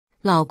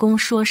老公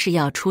说是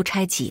要出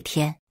差几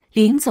天，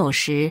临走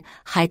时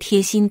还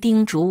贴心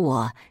叮嘱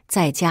我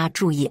在家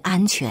注意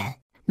安全。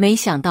没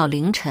想到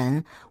凌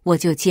晨我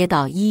就接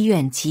到医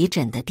院急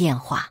诊的电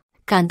话，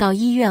赶到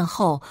医院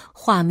后，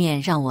画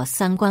面让我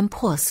三观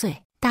破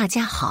碎。大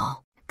家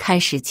好，开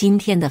始今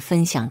天的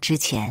分享之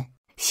前，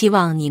希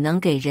望你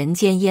能给人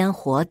间烟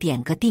火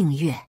点个订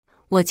阅，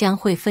我将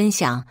会分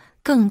享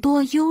更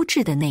多优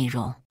质的内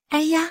容。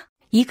哎呀，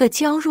一个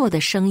娇弱的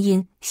声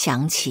音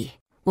响起，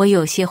我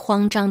有些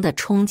慌张地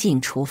冲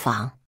进厨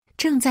房，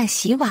正在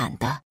洗碗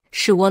的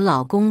是我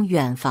老公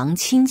远房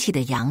亲戚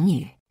的养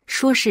女。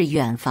说是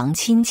远房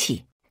亲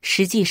戚，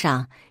实际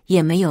上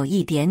也没有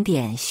一点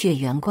点血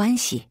缘关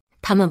系。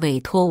他们委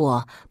托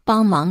我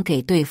帮忙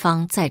给对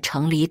方在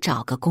城里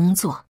找个工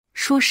作。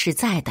说实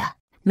在的，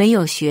没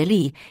有学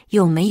历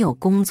又没有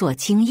工作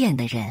经验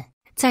的人，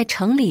在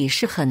城里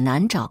是很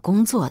难找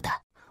工作的。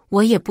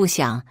我也不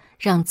想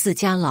让自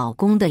家老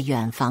公的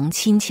远房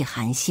亲戚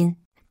寒心，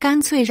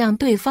干脆让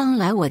对方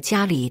来我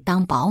家里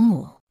当保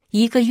姆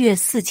，1个月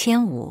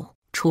4500，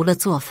除了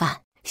做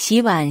饭、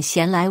洗碗、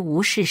闲来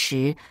无事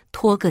时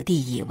拖个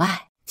地以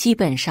外，基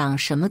本上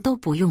什么都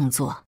不用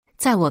做。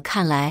在我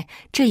看来，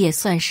这也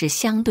算是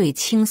相对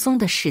轻松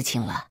的事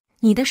情了。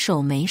你的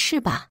手没事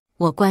吧？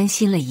我关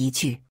心了一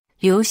句。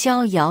刘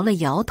潇摇了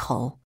摇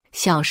头，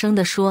小声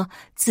地说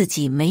自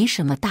己没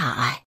什么大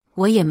碍。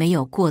我也没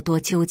有过多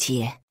纠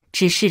结，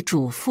只是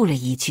嘱咐了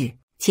一句，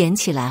捡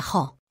起来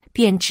后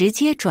便直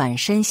接转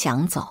身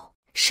想走。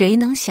谁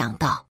能想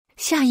到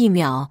下一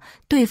秒，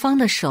对方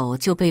的手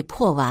就被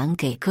破碗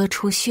给割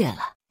出血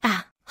了。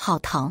啊，好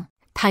疼！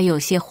他有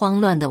些慌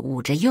乱地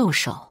捂着右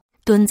手，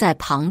蹲在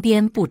旁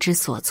边不知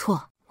所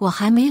措。我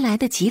还没来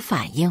得及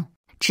反应，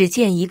只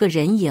见一个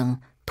人影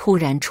突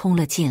然冲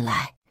了进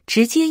来，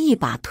直接一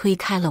把推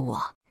开了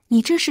我。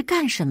你这是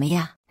干什么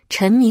呀？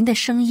陈民的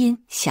声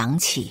音响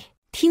起，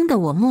听得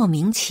我莫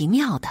名其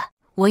妙的，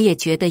我也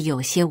觉得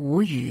有些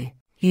无语，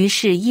于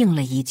是应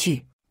了一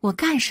句：我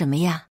干什么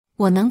呀？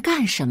我能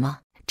干什么？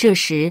这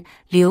时，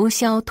刘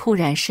潇突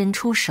然伸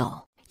出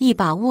手，一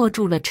把握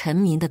住了陈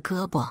民的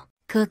胳膊。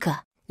哥哥，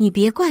你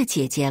别怪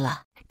姐姐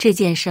了，这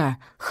件事儿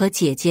和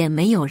姐姐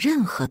没有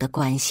任何的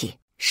关系，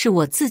是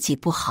我自己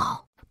不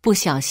好，不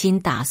小心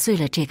打碎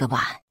了这个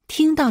碗。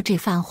听到这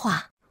番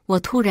话，我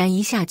突然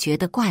一下觉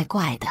得怪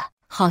怪的，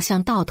好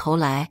像到头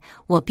来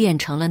我变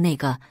成了那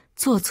个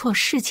做错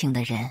事情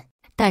的人。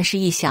但是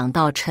一想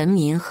到陈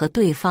民和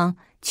对方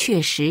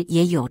确实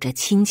也有着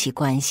亲戚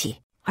关系，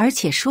而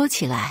且说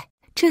起来，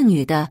这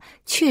女的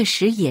确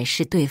实也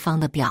是对方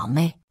的表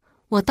妹，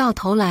我到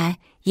头来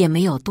也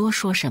没有多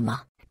说什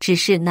么，只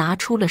是拿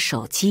出了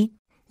手机。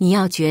你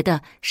要觉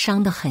得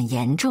伤得很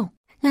严重，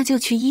那就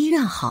去医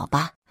院好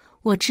吧，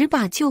我只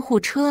把救护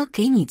车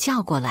给你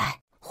叫过来。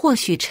或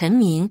许陈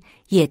民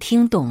也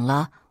听懂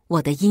了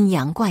我的阴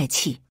阳怪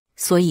气，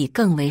所以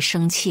更为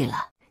生气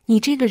了。你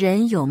这个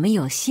人有没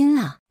有心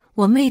啊？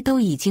我妹都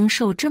已经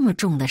受这么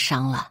重的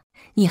伤了，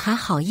你还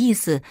好意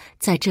思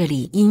在这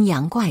里阴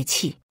阳怪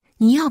气？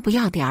你要不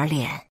要点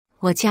脸？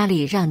我家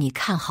里让你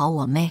看好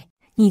我妹，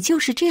你就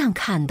是这样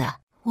看的？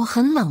我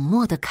很冷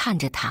漠地看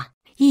着她，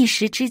一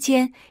时之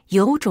间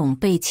有种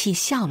被气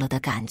笑了的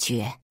感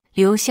觉。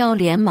刘潇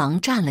连忙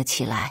站了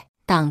起来，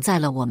挡在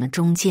了我们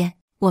中间。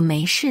我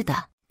没事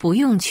的，不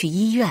用去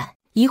医院，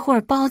一会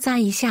儿包扎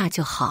一下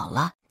就好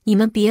了。你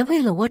们别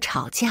为了我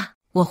吵架，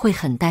我会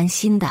很担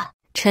心的。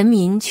陈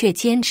民却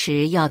坚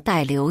持要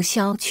带刘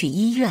潇去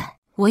医院，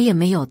我也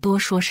没有多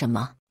说什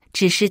么，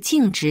只是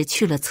径直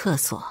去了厕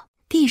所。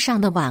地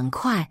上的碗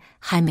筷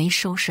还没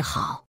收拾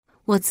好，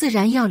我自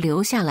然要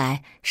留下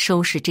来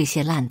收拾这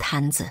些烂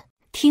摊子。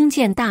听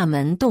见大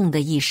门咚的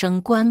一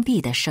声关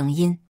闭的声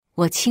音，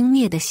我轻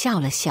蔑地笑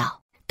了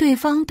笑。对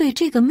方对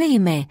这个妹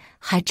妹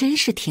还真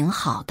是挺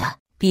好的，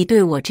比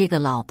对我这个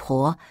老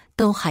婆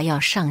都还要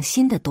上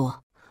心得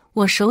多。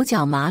我手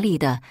脚麻利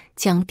地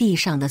将地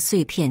上的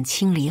碎片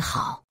清理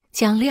好，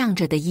将晾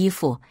着的衣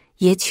服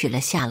也取了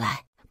下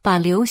来，把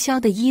刘潇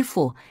的衣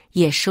服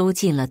也收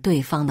进了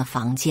对方的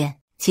房间。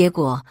结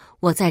果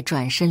我在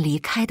转身离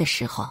开的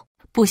时候，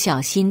不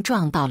小心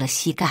撞到了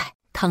膝盖，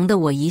疼得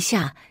我一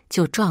下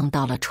就撞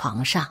到了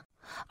床上，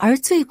而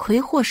罪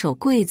魁祸首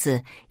柜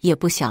子也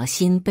不小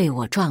心被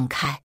我撞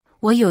开。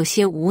我有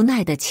些无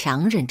奈地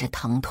强忍着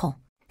疼痛，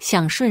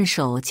想顺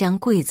手将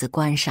柜子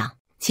关上，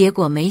结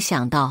果没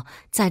想到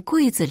在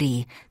柜子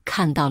里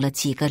看到了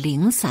几个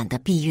零散的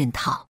避孕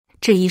套。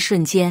这一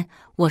瞬间，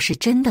我是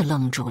真的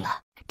愣住了。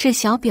这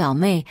小表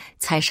妹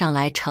才上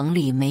来城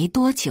里没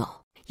多久，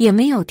也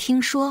没有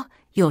听说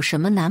有什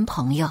么男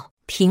朋友，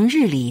平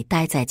日里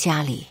待在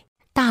家里，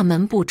大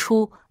门不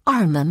出，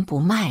二门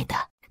不迈的，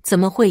怎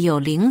么会有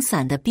零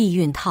散的避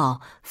孕套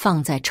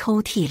放在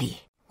抽屉里？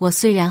我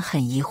虽然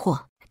很疑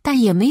惑，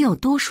但也没有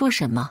多说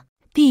什么，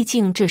毕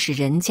竟这是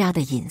人家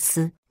的隐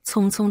私。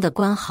匆匆地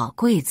关好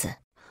柜子，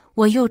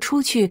我又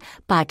出去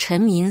把陈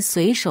民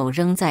随手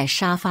扔在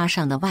沙发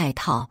上的外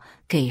套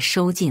给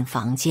收进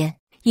房间。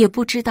也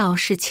不知道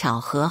是巧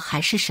合还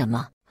是什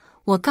么，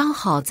我刚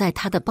好在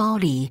他的包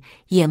里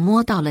也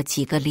摸到了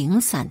几个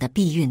零散的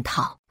避孕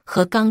套。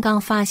和刚刚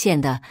发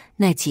现的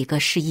那几个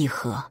是一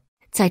盒。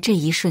在这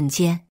一瞬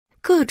间，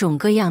各种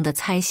各样的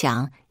猜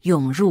想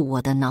涌入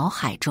我的脑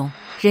海中，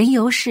人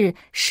由是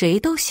谁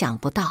都想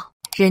不到，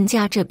人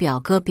家这表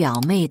哥表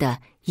妹的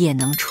也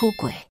能出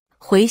轨。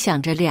回想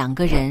着两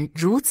个人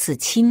如此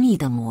亲密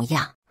的模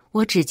样，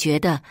我只觉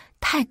得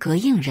太膈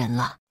应人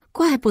了。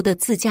怪不得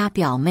自家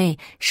表妹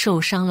受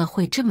伤了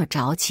会这么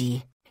着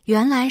急，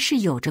原来是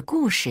有着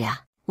故事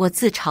呀！我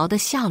自嘲地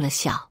笑了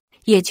笑，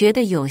也觉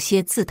得有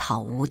些自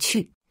讨无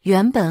趣。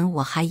原本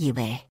我还以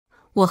为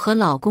我和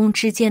老公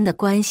之间的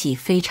关系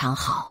非常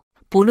好，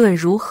不论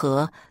如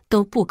何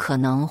都不可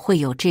能会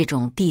有这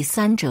种第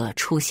三者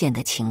出现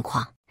的情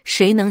况。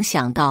谁能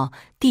想到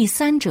第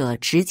三者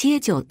直接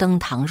就登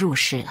堂入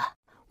室了，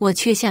我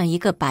却像一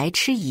个白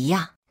痴一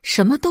样，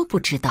什么都不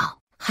知道，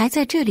还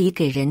在这里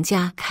给人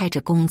家开着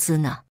工资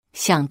呢。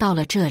想到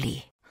了这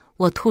里，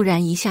我突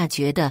然一下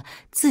觉得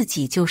自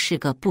己就是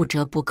个不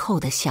折不扣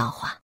的笑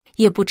话，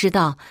也不知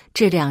道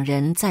这两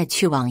人在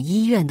去往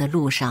医院的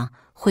路上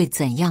会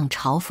怎样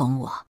嘲讽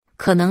我，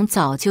可能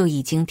早就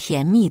已经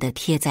甜蜜地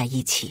贴在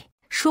一起，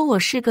说我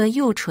是个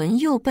又蠢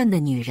又笨的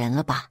女人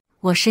了吧。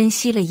我深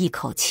吸了一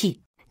口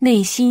气，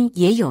内心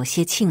也有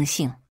些庆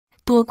幸，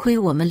多亏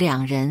我们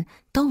两人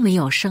都没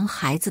有生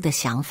孩子的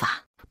想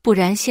法，不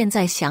然现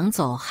在想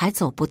走还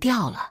走不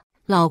掉了。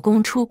老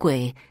公出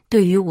轨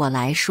对于我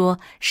来说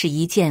是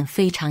一件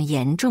非常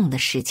严重的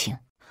事情，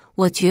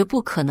我绝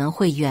不可能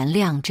会原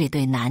谅这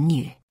对男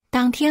女。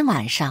当天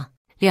晚上，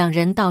两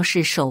人倒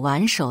是手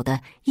挽手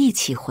的一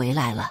起回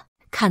来了，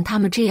看他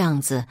们这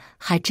样子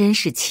还真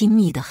是亲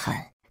密得很。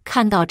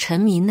看到陈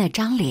明那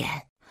张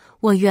脸，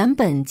我原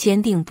本坚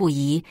定不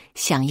移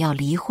想要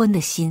离婚的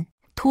心，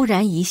突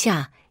然一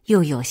下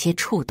又有些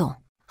触动。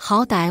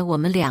好歹我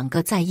们两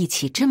个在一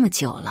起这么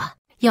久了，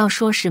要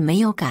说是没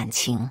有感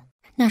情，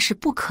那是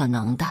不可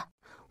能的。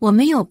我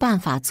没有办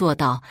法做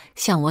到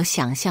像我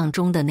想象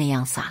中的那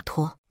样洒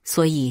脱，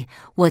所以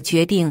我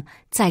决定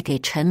再给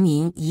陈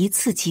明一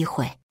次机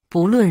会，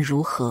不论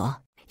如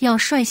何，要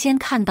率先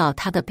看到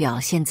他的表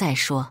现再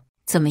说。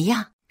怎么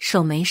样，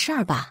手没事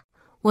儿吧？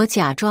我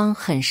假装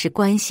很是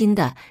关心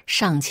的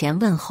上前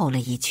问候了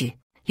一句。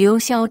刘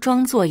潇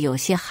装作有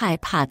些害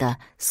怕的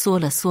缩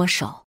了缩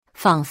手，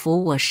仿佛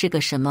我是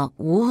个什么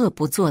无恶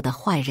不作的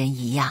坏人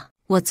一样。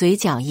我嘴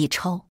角一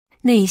抽，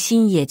内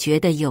心也觉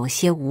得有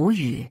些无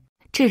语，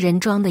这人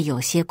装的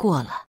有些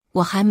过了。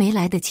我还没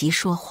来得及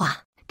说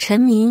话，陈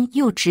明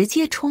又直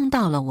接冲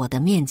到了我的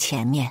面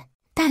前面，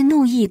带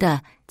怒意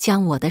的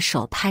将我的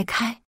手拍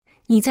开。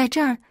你在这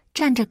儿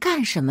站着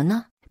干什么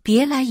呢？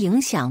别来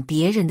影响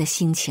别人的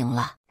心情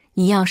了。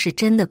你要是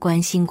真的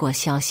关心过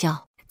潇潇，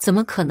怎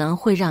么可能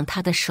会让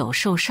他的手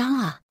受伤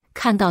啊？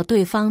看到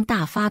对方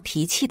大发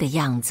脾气的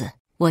样子，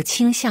我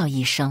轻笑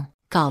一声。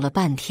搞了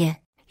半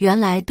天，原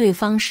来对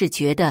方是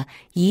觉得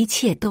一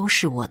切都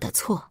是我的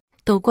错，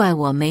都怪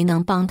我没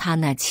能帮他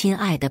那亲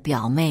爱的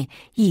表妹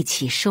一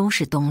起收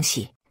拾东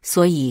西，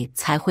所以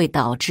才会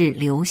导致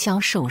刘潇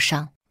受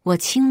伤。我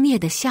轻蔑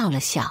地笑了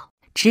笑，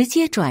直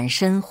接转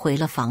身回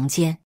了房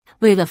间。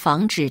为了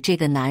防止这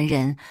个男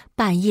人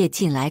半夜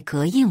进来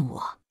膈应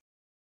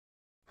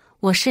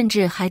我甚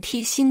至还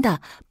贴心地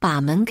把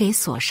门给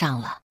锁上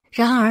了。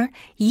然而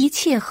一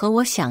切和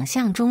我想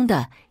象中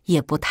的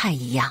也不太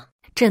一样，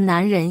这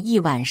男人一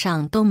晚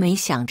上都没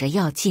想着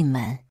要进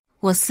门。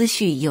我思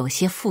绪有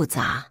些复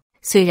杂，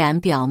虽然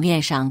表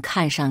面上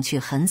看上去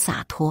很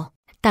洒脱，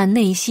但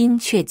内心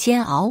却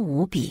煎熬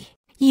无比。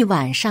一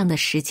晚上的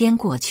时间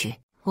过去，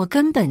我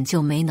根本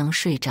就没能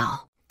睡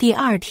着。第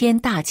二天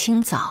大清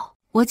早，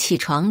我起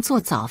床做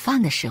早饭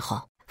的时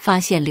候，发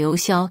现刘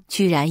潇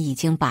居然已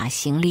经把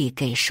行李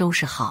给收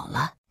拾好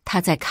了。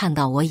他在看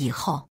到我以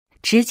后，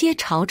直接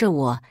朝着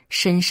我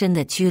深深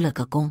地鞠了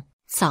个躬。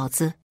嫂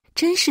子，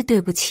真是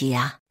对不起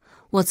呀，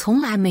我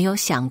从来没有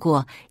想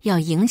过要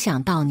影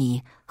响到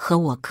你和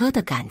我哥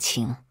的感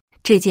情，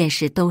这件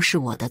事都是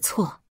我的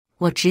错，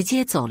我直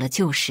接走了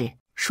就是。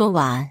说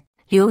完，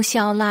刘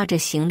潇拉着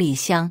行李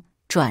箱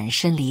转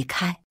身离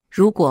开。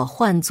如果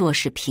换作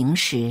是平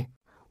时，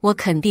我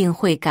肯定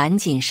会赶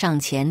紧上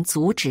前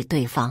阻止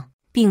对方，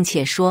并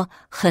且说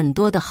很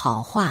多的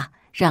好话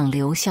让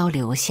刘潇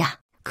留下。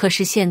可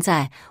是现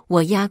在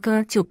我压根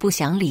儿就不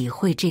想理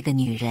会这个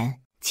女人，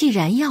既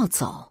然要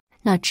走，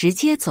那直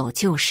接走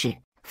就是，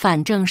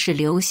反正是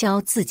刘潇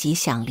自己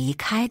想离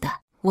开的，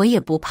我也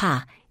不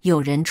怕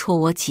有人戳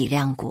我脊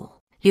梁骨。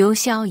刘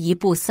潇一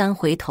步三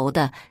回头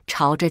的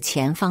朝着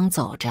前方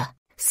走着，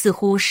似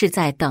乎是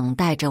在等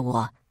待着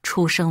我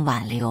出声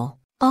挽留。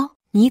哦，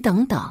你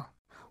等等！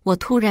我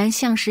突然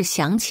像是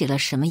想起了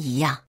什么一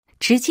样，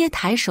直接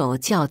抬手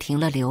叫停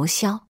了刘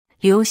潇。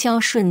刘潇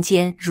瞬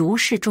间如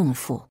释重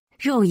负，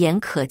肉眼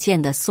可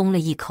见的松了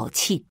一口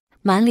气，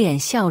满脸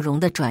笑容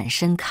的转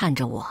身看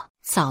着我。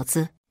嫂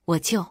子，我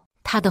就……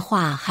他的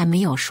话还没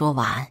有说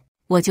完，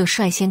我就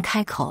率先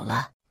开口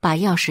了，把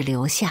钥匙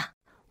留下。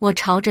我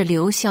朝着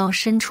刘潇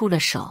伸出了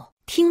手。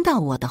听到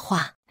我的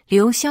话，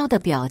刘潇的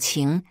表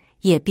情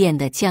也变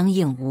得僵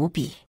硬无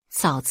比。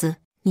嫂子，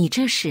你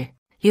这是……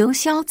刘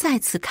潇再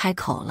次开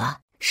口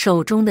了，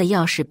手中的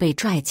钥匙被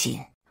拽紧，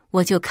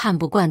我就看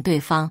不惯对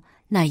方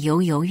那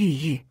犹犹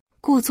豫豫、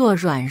故作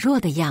软弱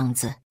的样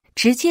子，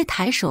直接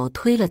抬手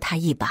推了他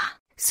一把，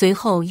随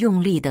后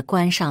用力地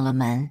关上了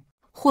门。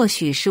或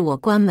许是我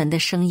关门的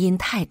声音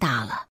太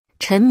大了，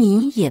陈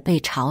民也被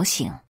吵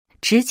醒，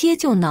直接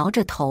就挠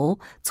着头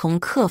从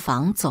客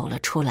房走了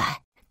出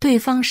来。对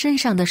方身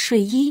上的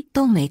睡衣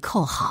都没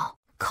扣好，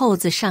扣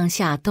子上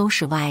下都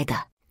是歪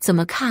的，怎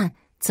么看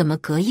怎么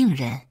膈应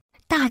人。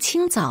大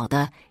清早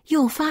的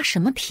又发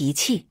什么脾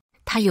气？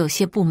他有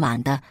些不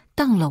满地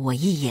瞪了我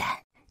一眼，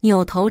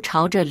扭头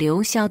朝着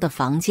刘潇的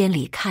房间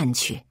里看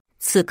去。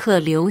此刻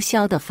刘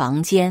潇的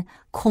房间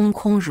空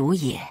空如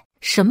也，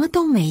什么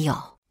都没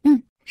有。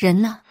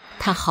人呢？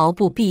他毫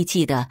不避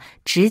忌地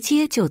直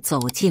接就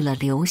走进了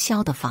刘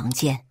潇的房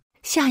间，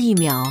下一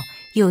秒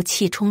又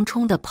气冲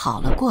冲地跑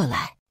了过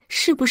来。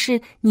是不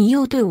是你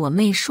又对我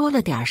妹说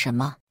了点什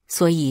么，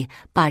所以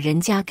把人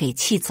家给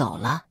气走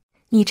了？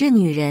你这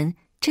女人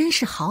真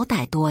是好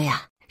歹多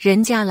呀！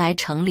人家来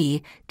城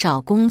里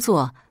找工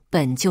作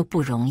本就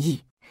不容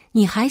易，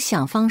你还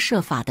想方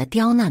设法地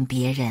刁难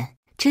别人，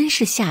真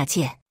是下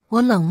贱！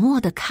我冷漠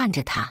地看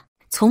着他，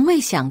从未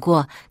想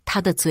过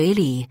他的嘴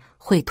里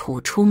会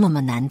吐出那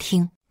么难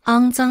听、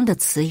肮脏的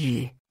词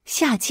语。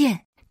下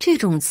贱这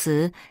种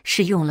词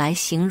是用来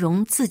形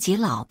容自己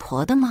老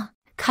婆的吗？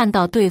看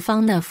到对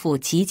方那副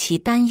极其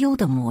担忧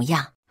的模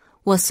样，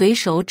我随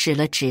手指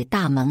了指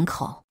大门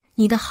口，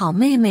你的好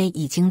妹妹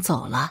已经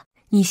走了，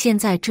你现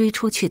在追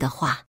出去的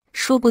话，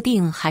说不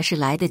定还是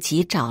来得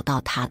及找到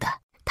她的。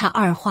他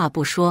二话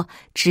不说，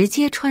直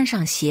接穿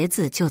上鞋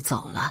子就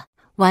走了，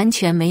完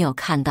全没有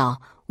看到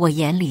我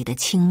眼里的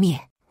轻蔑。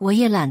我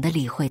也懒得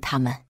理会他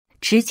们，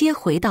直接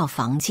回到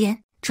房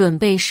间，准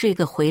备睡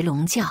个回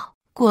笼觉。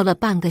过了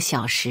半个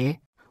小时，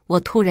我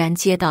突然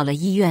接到了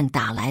医院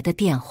打来的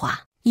电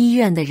话。医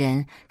院的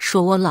人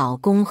说我老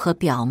公和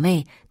表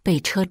妹被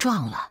车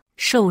撞了，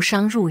受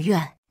伤入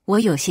院。我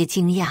有些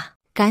惊讶，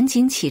赶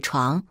紧起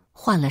床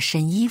换了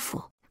身衣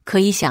服。可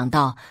一想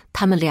到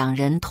他们两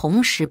人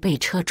同时被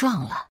车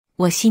撞了，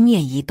我心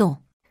念一动，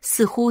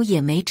似乎也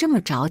没这么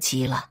着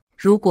急了。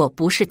如果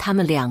不是他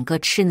们两个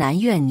痴男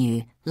怨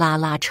女拉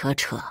拉扯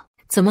扯，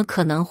怎么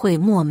可能会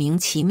莫名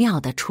其妙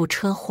的出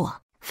车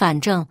祸？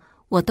反正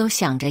我都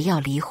想着要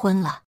离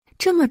婚了，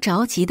这么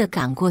着急的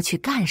赶过去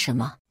干什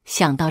么？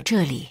想到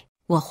这里，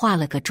我化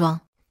了个妆，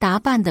打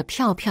扮得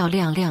漂漂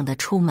亮亮的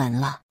出门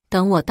了。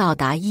等我到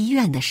达医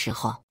院的时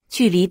候，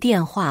距离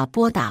电话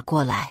拨打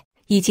过来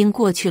已经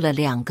过去了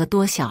2个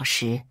多小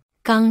时。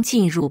刚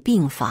进入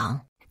病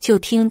房，就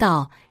听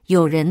到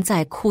有人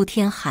在哭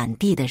天喊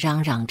地的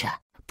嚷嚷着，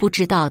不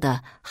知道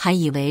的还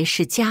以为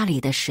是家里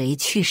的谁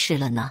去世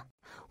了呢。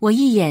我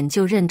一眼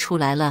就认出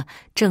来了，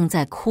正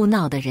在哭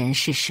闹的人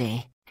是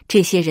谁。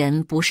这些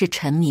人不是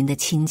陈民的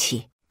亲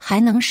戚，还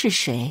能是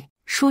谁？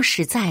说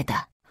实在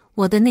的，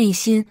我的内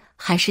心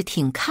还是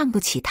挺看不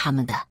起他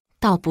们的，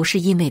倒不是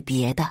因为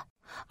别的，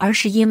而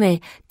是因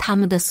为他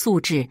们的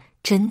素质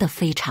真的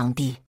非常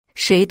低。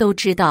谁都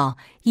知道，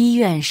医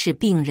院是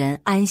病人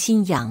安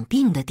心养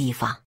病的地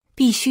方，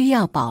必须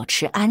要保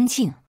持安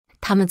静。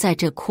他们在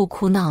这哭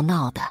哭闹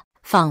闹的，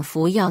仿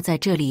佛要在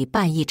这里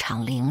办一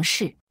场灵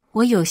事。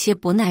我有些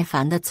不耐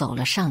烦地走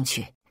了上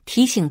去，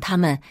提醒他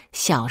们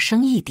小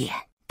声一点。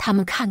他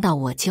们看到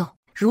我就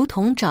如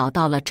同找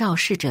到了肇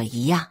事者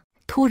一样，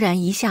突然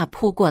一下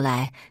扑过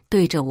来，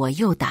对着我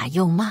又打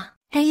又骂。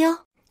哎呦，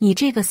你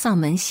这个丧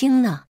门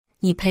星呢？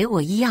你赔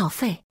我医药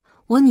费，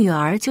我女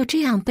儿就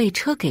这样被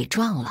车给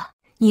撞了，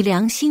你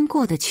良心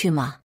过得去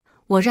吗？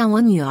我让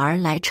我女儿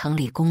来城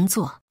里工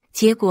作，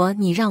结果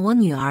你让我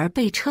女儿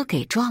被车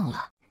给撞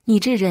了，你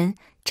这人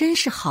真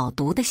是好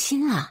毒的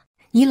心啊！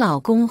你老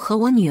公和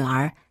我女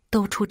儿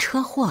都出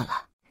车祸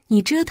了，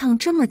你折腾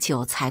这么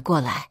久才过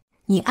来，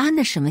你安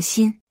的什么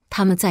心？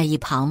他们在一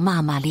旁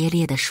骂骂咧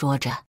咧地说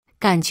着，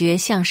感觉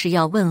像是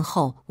要问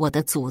候我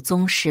的祖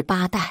宗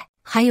18代。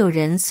还有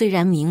人虽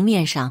然明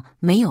面上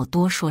没有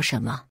多说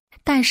什么，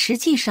但实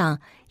际上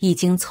已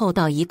经凑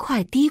到一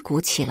块嘀咕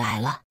起来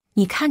了。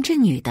你看这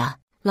女的，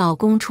老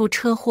公出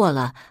车祸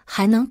了，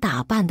还能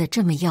打扮得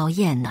这么妖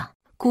艳呢，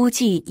估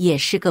计也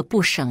是个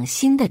不省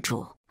心的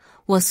主。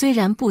我虽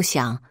然不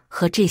想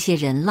和这些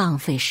人浪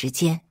费时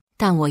间，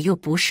但我又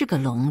不是个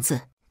聋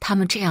子，他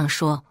们这样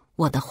说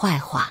我的坏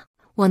话，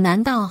我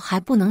难道还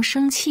不能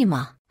生气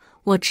吗？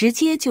我直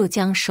接就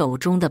将手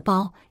中的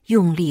包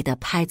用力地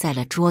拍在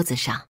了桌子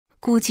上。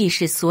估计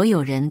是所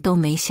有人都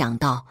没想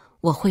到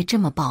我会这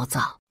么暴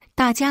躁，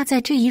大家在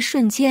这一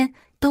瞬间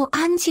都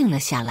安静了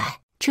下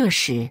来。这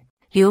时，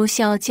刘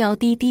潇娇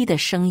滴滴的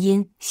声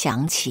音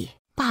响起：“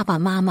爸爸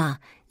妈妈，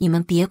你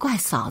们别怪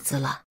嫂子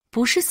了，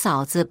不是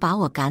嫂子把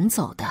我赶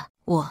走的，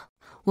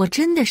我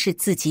真的是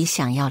自己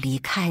想要离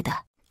开的。”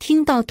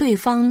听到对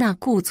方那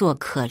故作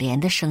可怜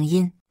的声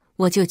音，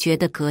我就觉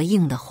得膈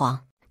应得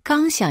慌，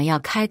刚想要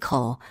开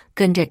口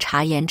跟着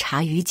茶言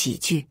茶语几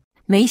句，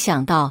没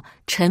想到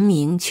陈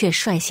民却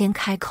率先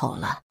开口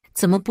了：“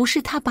怎么不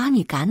是他把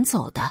你赶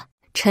走的？”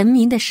陈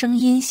民的声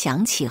音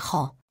响起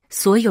后，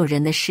所有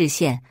人的视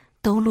线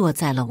都落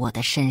在了我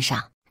的身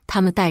上。他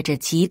们带着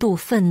极度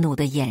愤怒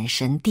的眼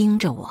神盯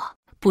着我，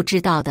不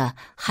知道的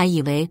还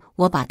以为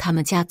我把他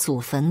们家祖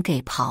坟给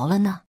刨了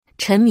呢。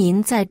陈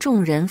民在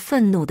众人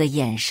愤怒的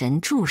眼神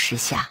注视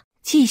下，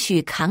继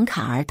续侃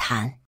侃而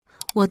谈。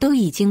我都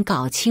已经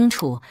搞清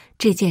楚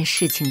这件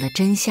事情的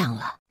真相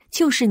了，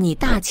就是你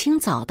大清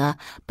早的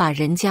把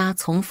人家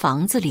从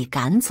房子里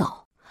赶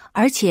走，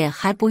而且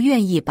还不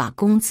愿意把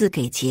工资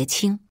给结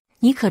清，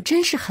你可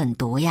真是狠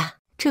毒呀！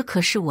这可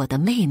是我的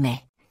妹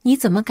妹，你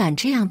怎么敢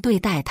这样对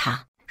待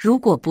她？如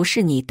果不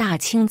是你大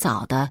清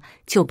早的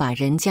就把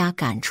人家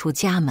赶出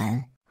家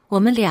门，我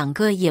们两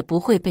个也不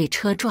会被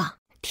车撞。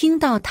听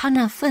到他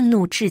那愤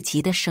怒至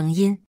极的声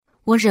音，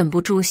我忍不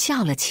住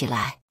笑了起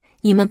来。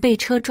你们被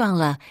车撞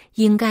了，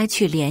应该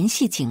去联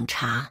系警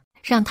察，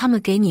让他们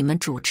给你们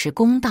主持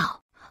公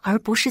道，而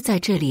不是在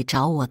这里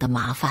找我的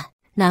麻烦。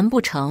难不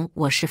成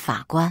我是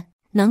法官，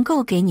能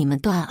够给你们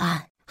断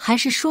案？还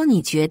是说你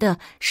觉得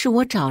是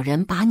我找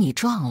人把你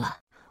撞了？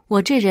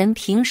我这人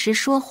平时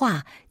说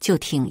话就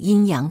挺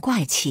阴阳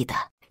怪气的，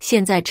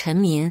现在陈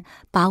民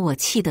把我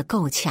气得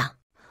够呛，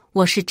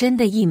我是真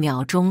的一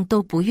秒钟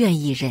都不愿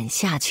意忍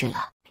下去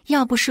了。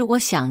要不是我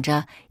想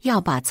着要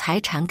把财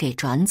产给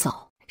转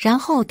走，然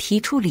后提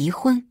出离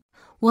婚，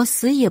我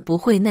死也不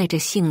会耐着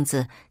性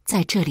子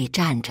在这里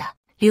站着。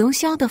刘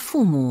潇的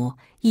父母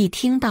一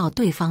听到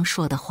对方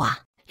说的话，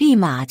立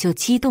马就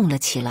激动了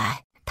起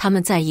来，他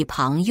们在一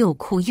旁又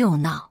哭又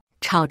闹，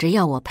吵着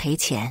要我赔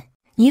钱。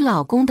你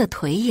老公的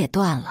腿也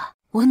断了，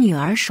我女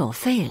儿手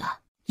废了，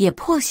也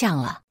破相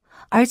了，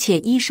而且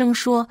医生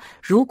说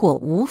如果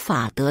无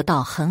法得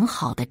到很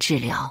好的治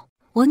疗，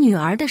我女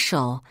儿的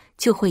手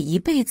就会一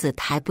辈子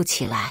抬不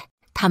起来。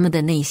他们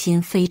的内心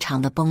非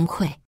常的崩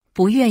溃，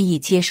不愿意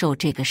接受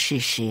这个事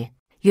实。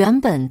原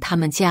本他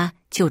们家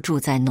就住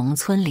在农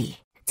村里，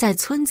在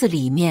村子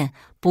里面，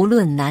不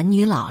论男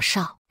女老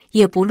少，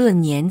也不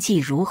论年纪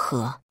如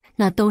何，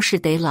那都是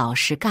得老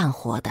实干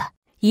活的。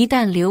一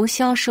旦刘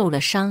潇受了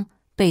伤，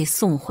被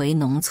送回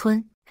农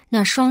村，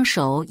那双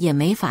手也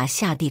没法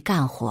下地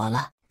干活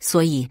了，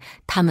所以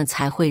他们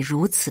才会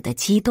如此的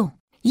激动，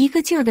一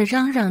个劲儿地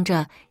嚷嚷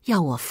着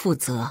要我负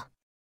责，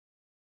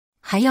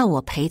还要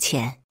我赔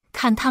钱。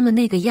看他们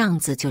那个样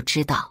子就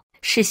知道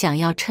是想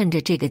要趁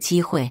着这个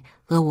机会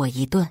讹我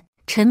一顿。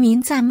陈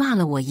民在骂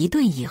了我一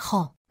顿以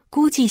后，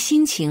估计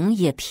心情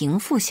也平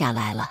复下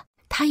来了，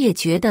他也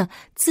觉得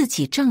自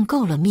己挣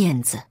够了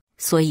面子，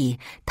所以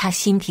他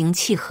心平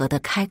气和地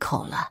开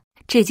口了。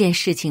这件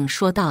事情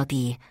说到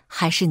底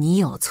还是你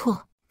有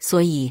错，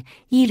所以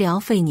医疗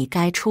费你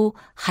该出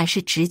还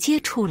是直接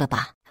出了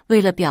吧。为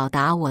了表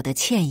达我的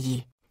歉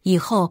意，以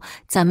后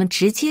咱们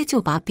直接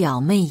就把表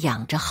妹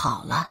养着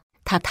好了。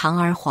他堂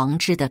而皇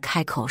之地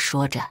开口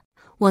说着，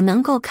我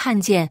能够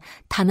看见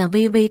他那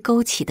微微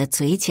勾起的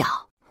嘴角。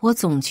我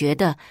总觉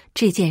得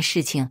这件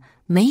事情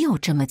没有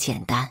这么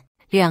简单，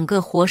两个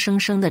活生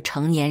生的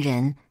成年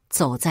人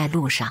走在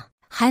路上，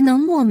还能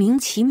莫名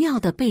其妙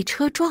地被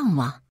车撞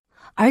吗？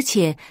而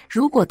且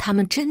如果他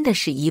们真的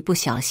是一不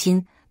小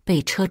心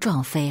被车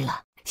撞飞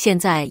了，现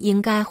在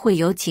应该会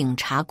有警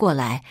察过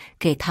来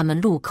给他们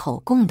录口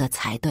供的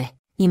才对。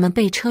你们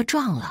被车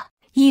撞了，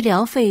医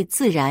疗费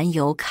自然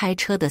由开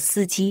车的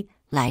司机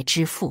来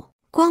支付，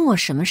关我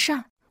什么事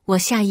儿？我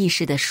下意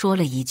识地说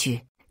了一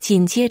句，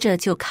紧接着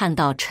就看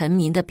到陈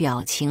民的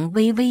表情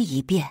微微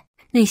一变，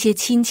那些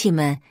亲戚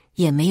们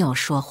也没有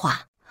说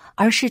话，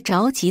而是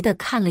着急地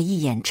看了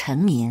一眼陈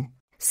民，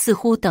似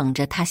乎等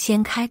着他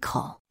先开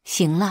口。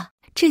行了，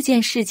这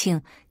件事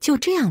情就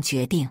这样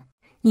决定，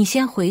你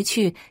先回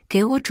去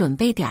给我准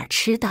备点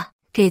吃的，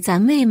给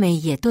咱妹妹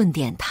也炖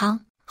点汤，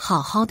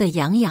好好的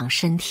养养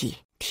身体。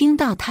听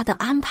到他的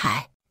安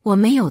排，我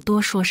没有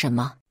多说什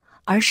么，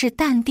而是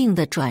淡定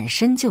的转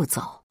身就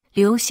走。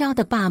刘潇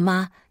的爸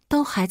妈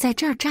都还在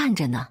这儿站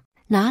着呢，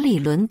哪里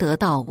轮得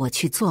到我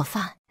去做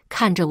饭？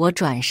看着我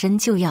转身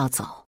就要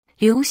走，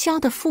刘潇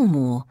的父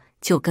母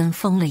就跟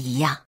疯了一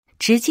样，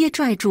直接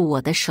拽住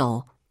我的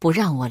手不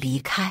让我离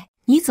开。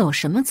你走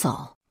什么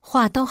走？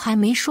话都还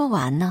没说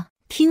完呢。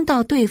听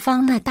到对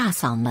方那大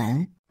嗓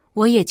门，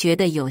我也觉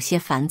得有些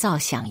烦躁，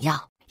想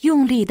要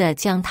用力地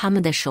将他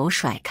们的手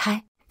甩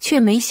开，却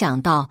没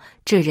想到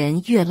这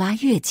人越拉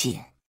越紧。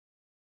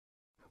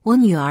我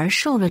女儿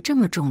受了这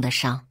么重的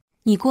伤，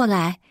你过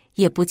来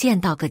也不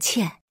见道个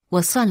歉。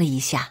我算了一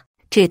下，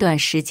这段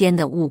时间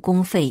的误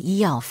工费、医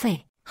药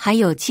费，还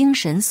有精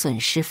神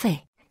损失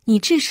费，你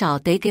至少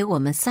得给我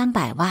们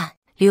300万。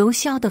刘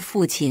潇的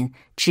父亲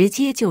直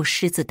接就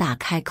狮子大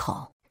开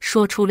口，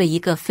说出了一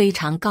个非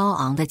常高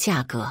昂的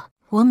价格。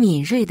我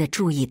敏锐地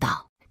注意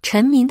到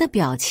陈民的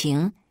表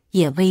情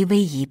也微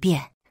微一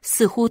变，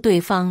似乎对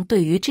方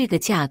对于这个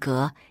价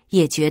格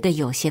也觉得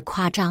有些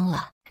夸张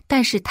了，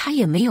但是他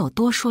也没有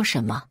多说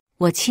什么。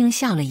我轻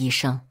笑了一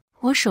声，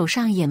我手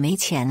上也没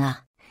钱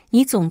啊，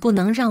你总不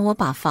能让我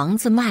把房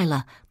子卖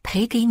了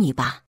赔给你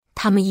吧？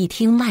他们一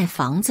听卖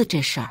房子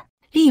这事儿，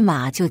立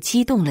马就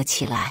激动了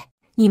起来。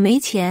你没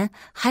钱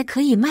还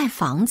可以卖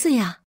房子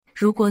呀，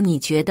如果你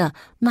觉得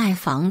卖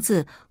房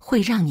子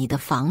会让你的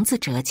房子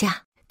折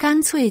价，干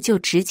脆就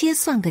直接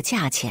算个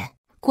价钱，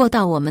过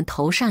到我们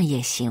头上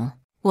也行。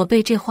我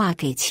被这话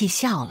给气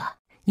笑了，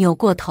扭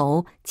过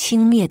头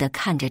轻蔑地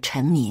看着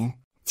陈民，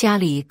家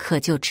里可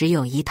就只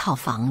有一套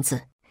房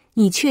子，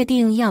你确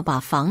定要把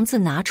房子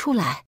拿出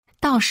来？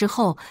到时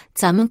候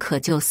咱们可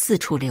就四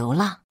处流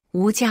浪，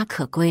无家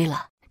可归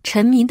了。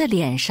陈民的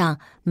脸上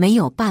没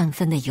有半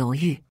分的犹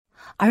豫，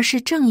而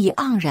是正义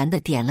盎然地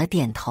点了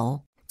点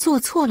头。做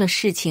错了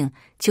事情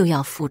就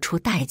要付出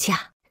代价，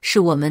是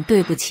我们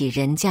对不起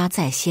人家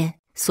在先，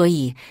所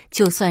以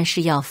就算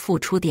是要付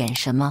出点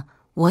什么，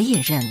我也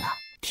认了。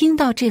听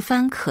到这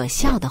番可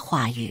笑的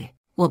话语，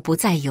我不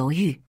再犹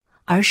豫，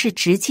而是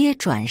直接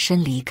转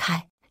身离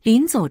开。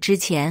临走之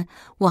前，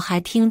我还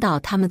听到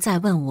他们在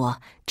问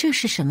我这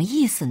是什么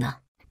意思呢？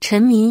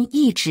陈民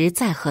一直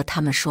在和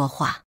他们说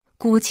话，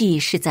估计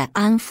是在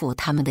安抚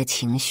他们的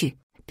情绪，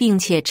并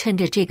且趁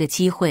着这个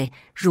机会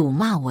辱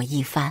骂我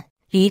一番。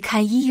离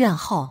开医院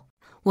后，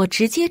我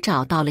直接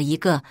找到了一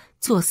个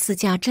做私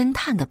家侦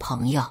探的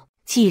朋友。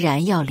既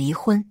然要离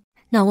婚，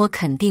那我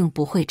肯定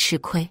不会吃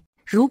亏。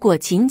如果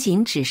仅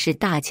仅只是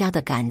大家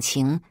的感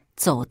情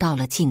走到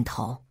了尽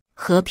头，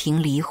和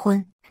平离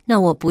婚，那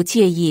我不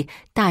介意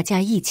大家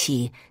一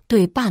起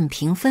对半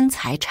平分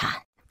财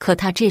产。可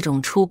他这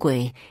种出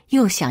轨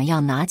又想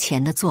要拿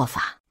钱的做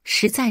法，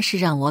实在是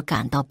让我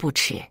感到不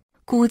耻。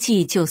估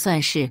计就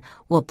算是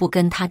我不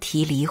跟他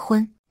提离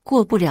婚，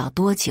过不了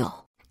多久，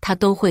他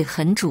都会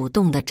很主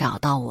动地找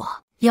到我，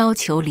要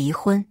求离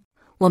婚。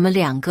我们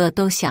两个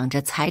都想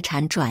着财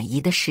产转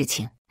移的事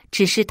情，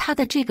只是他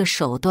的这个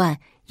手段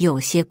有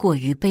些过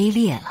于卑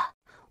劣了。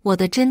我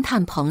的侦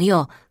探朋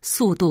友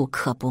速度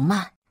可不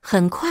慢，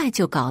很快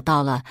就搞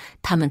到了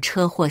他们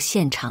车祸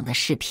现场的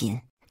视频。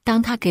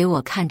当他给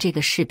我看这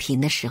个视频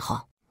的时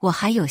候，我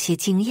还有些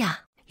惊讶。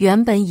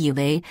原本以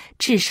为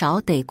至少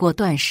得过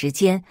段时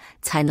间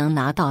才能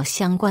拿到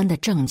相关的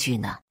证据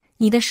呢。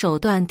你的手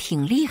段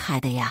挺厉害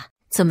的呀，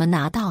怎么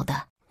拿到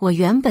的？我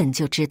原本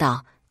就知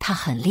道他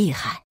很厉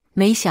害，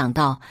没想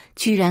到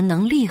居然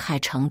能厉害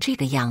成这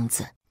个样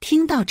子。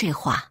听到这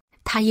话，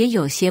他也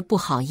有些不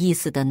好意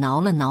思地挠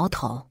了挠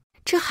头。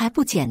这还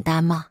不简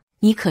单吗？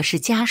你可是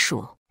家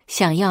属，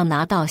想要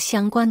拿到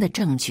相关的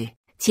证据，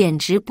简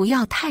直不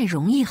要太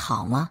容易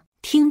好吗？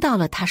听到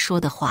了他说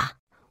的话，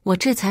我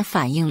这才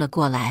反应了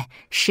过来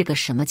是个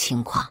什么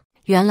情况。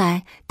原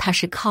来他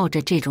是靠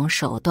着这种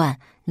手段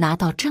拿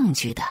到证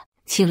据的，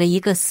请了一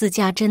个私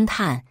家侦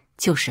探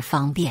就是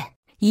方便，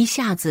一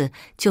下子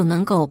就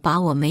能够把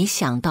我没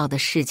想到的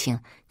事情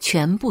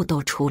全部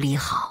都处理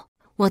好。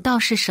我倒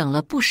是省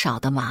了不少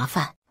的麻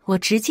烦。我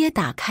直接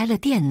打开了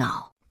电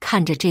脑，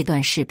看着这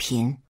段视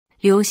频。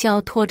刘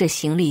潇拖着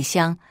行李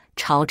箱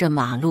朝着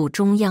马路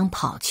中央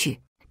跑去，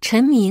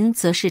陈民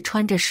则是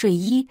穿着睡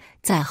衣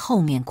在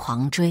后面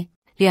狂追。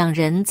两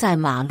人在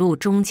马路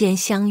中间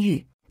相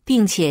遇，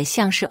并且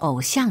像是偶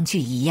像剧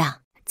一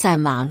样在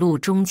马路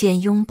中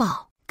间拥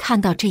抱。看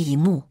到这一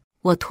幕，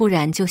我突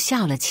然就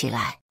笑了起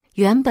来。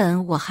原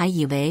本我还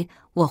以为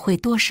我会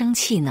多生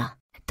气呢，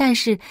但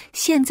是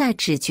现在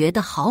只觉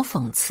得好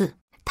讽刺。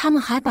他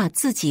们还把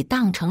自己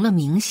当成了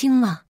明星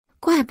吗？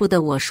怪不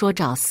得我说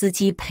找司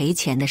机赔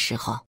钱的时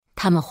候，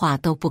他们话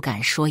都不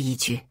敢说一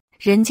句。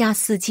人家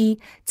司机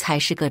才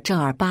是个正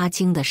儿八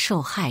经的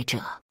受害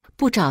者，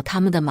不找他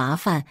们的麻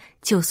烦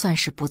就算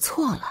是不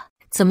错了，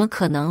怎么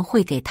可能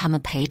会给他们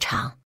赔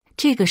偿？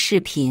这个视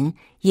频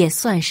也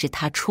算是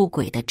他出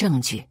轨的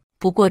证据，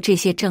不过这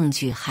些证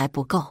据还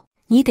不够，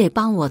你得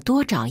帮我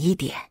多找一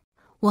点。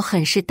我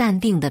很是淡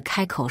定地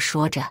开口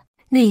说着，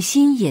内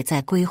心也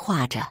在规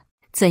划着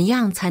怎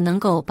样才能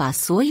够把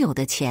所有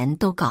的钱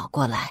都搞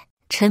过来。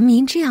陈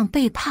民这样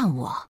背叛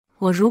我，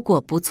我如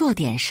果不做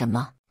点什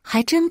么，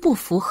还真不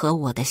符合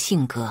我的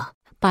性格。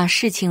把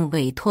事情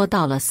委托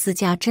到了私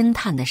家侦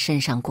探的身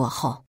上过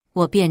后，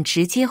我便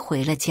直接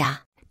回了家。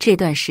这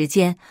段时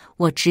间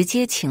我直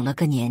接请了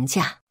个年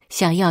假，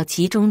想要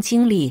集中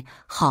精力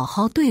好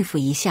好对付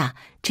一下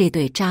这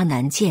对渣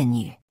男贱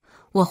女。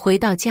我回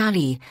到家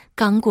里，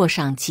刚过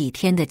上几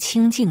天的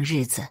清静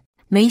日子，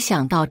没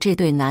想到这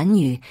对男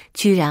女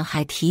居然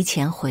还提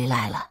前回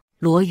来了。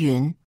罗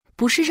云，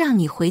不是让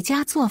你回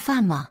家做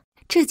饭吗？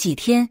这几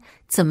天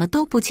怎么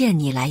都不见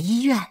你来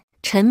医院？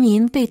陈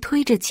民被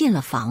推着进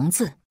了房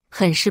子，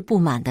很是不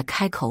满地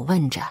开口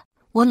问着。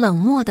我冷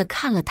漠地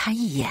看了他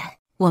一眼，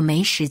我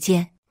没时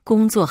间，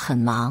工作很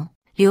忙。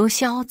刘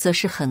潇则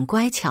是很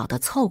乖巧地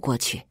凑过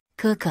去，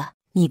哥哥，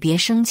你别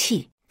生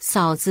气，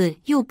嫂子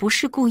又不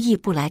是故意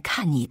不来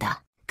看你的，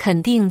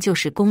肯定就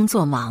是工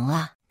作忙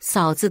啊。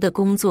嫂子的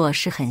工作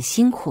是很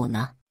辛苦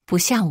呢，不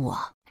像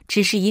我，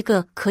只是一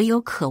个可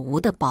有可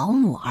无的保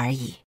姆而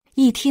已。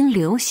一听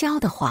刘潇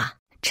的话，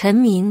陈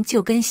民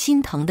就跟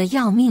心疼的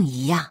要命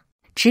一样，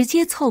直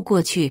接凑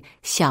过去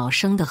小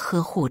声地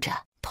呵护着，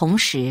同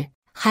时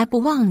还不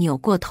忘扭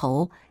过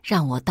头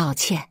让我道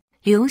歉。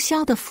刘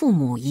潇的父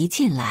母一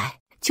进来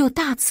就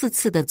大刺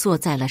刺地坐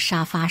在了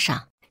沙发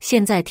上，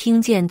现在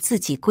听见自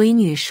己闺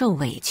女受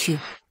委屈，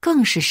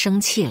更是生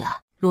气了。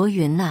罗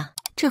云呐，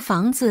这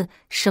房子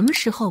什么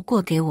时候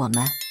过给我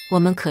们？我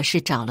们可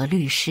是找了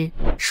律师，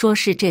说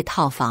是这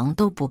套房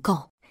都不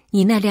够，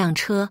你那辆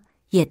车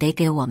也得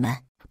给我们，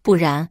不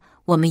然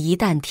我们一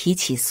旦提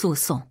起诉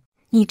讼，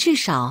你至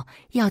少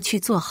要去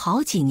坐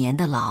好几年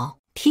的牢。”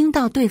听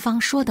到对方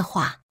说的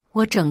话，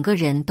我整个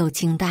人都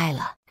惊呆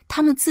了。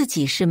他们自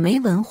己是没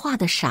文化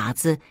的傻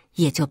子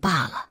也就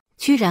罢了，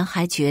居然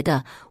还觉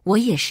得我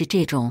也是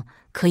这种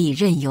可以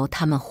任由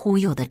他们忽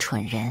悠的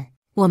蠢人。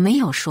我没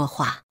有说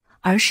话，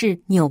而是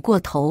扭过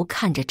头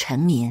看着陈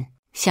民，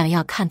想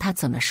要看他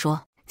怎么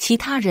说。其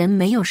他人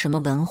没有什么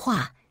文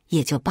化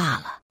也就罢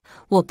了，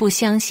我不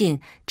相信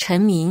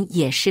陈民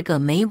也是个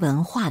没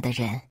文化的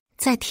人。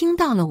在听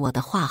到了我的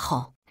话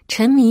后，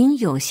陈民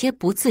有些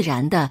不自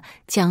然地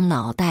将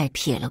脑袋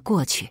撇了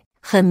过去，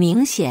很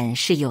明显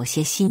是有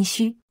些心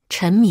虚。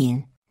陈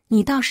民，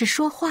你倒是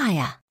说话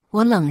呀！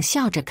我冷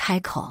笑着开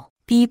口，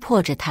逼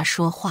迫着他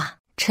说话。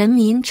陈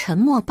民沉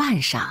默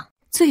半晌，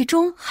最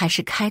终还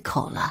是开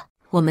口了：“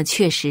我们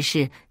确实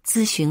是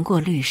咨询过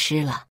律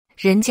师了，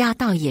人家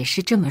倒也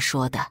是这么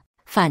说的，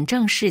反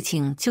正事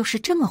情就是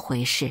这么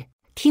回事。”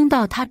听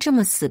到他这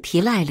么死皮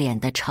赖脸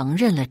地承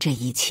认了这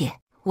一切，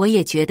我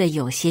也觉得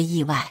有些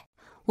意外。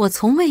我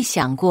从未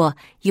想过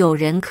有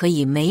人可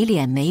以没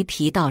脸没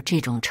皮到这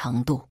种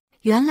程度，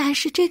原来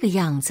是这个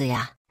样子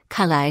呀！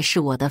看来是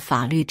我的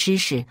法律知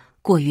识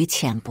过于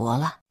浅薄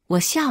了。我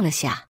笑了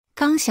下，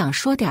刚想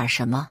说点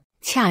什么，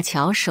恰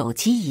巧手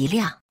机一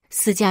亮，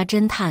私家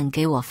侦探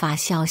给我发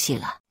消息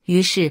了。于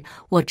是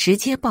我直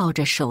接抱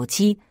着手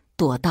机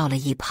躲到了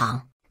一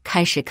旁，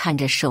开始看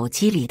着手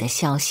机里的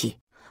消息。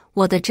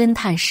我的侦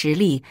探实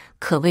力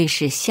可谓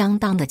是相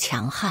当的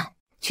强悍，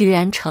居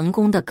然成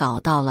功地搞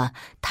到了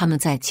他们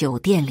在酒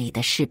店里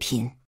的视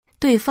频。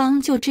对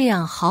方就这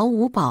样毫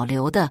无保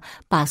留地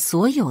把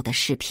所有的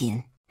视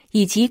频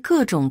以及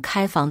各种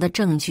开房的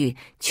证据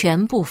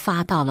全部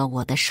发到了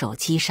我的手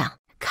机上。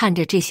看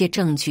着这些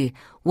证据，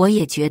我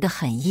也觉得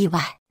很意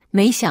外，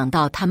没想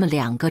到他们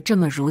两个这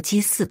么如饥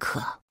似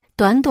渴，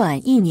短短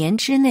1年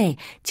之内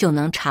就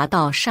能查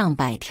到上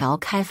百条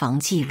开房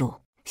记录。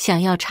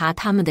想要查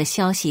他们的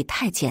消息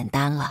太简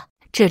单了，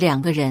这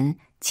两个人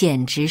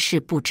简直是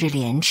不知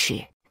廉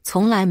耻，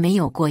从来没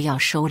有过要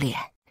收敛。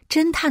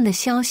侦探的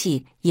消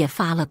息也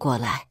发了过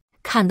来，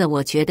看得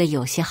我觉得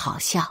有些好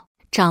笑。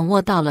掌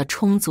握到了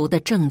充足的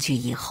证据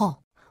以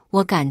后，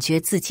我感觉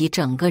自己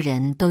整个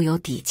人都有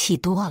底气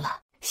多了。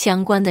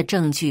相关的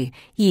证据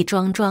一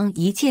桩桩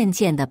一件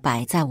件地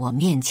摆在我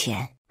面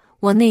前，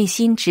我内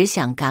心只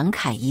想感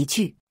慨一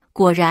句：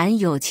果然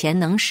有钱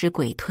能使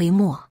鬼推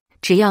磨，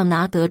只要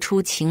拿得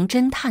出情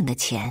侦探的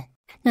钱，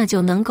那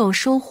就能够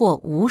收获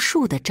无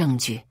数的证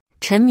据。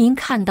陈民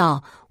看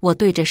到我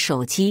对着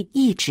手机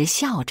一直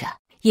笑着，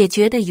也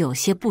觉得有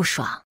些不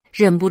爽，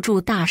忍不住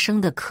大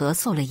声地咳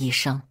嗽了一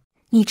声：“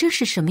你这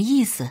是什么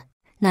意思？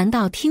难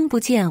道听不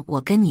见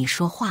我跟你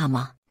说话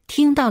吗？”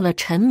听到了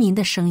陈民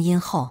的声音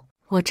后，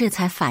我这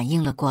才反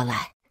应了过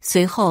来，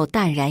随后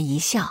淡然一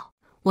笑。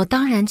我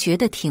当然觉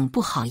得挺不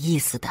好意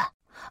思的，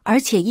而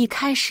且一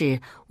开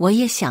始我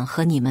也想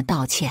和你们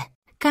道歉，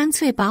干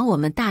脆把我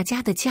们大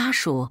家的家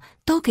属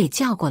都给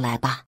叫过来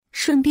吧，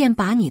顺便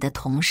把你的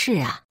同事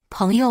啊、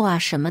朋友啊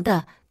什么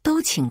的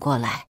都请过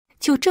来，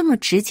就这么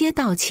直接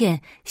道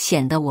歉，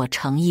显得我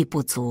诚意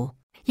不足。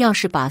要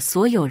是把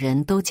所有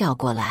人都叫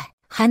过来，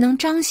还能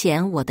彰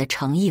显我的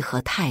诚意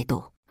和态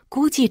度。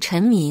估计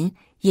陈民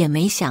也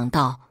没想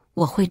到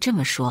我会这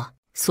么说，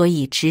所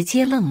以直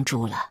接愣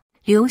住了。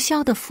刘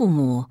潇的父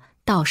母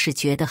倒是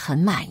觉得很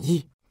满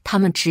意，他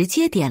们直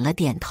接点了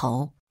点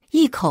头，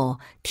一口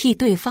替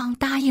对方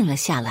答应了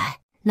下来。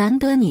难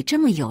得你这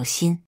么有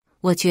心，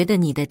我觉得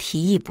你的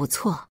提议不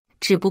错，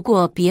只不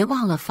过别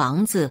忘了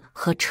房子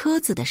和车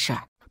子的事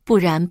儿，不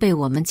然被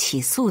我们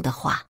起诉的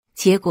话，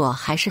结果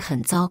还是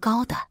很糟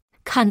糕的。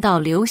看到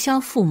刘潇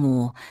父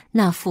母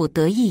那副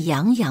得意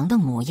洋洋的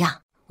模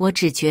样，我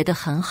只觉得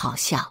很好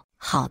笑。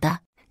好的，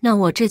那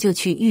我这就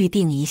去预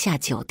定一下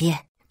酒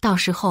店，到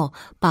时候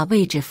把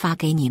位置发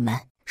给你们。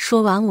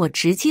说完，我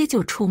直接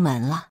就出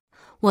门了。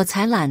我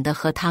才懒得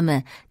和他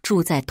们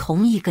住在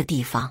同一个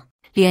地方，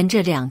连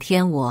这2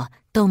天我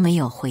都没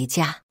有回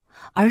家，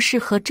而是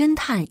和侦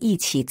探一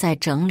起在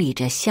整理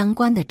着相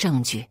关的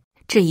证据。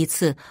这一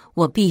次，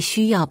我必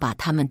须要把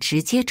他们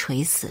直接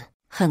锤死。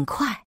很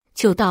快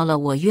就到了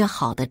我约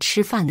好的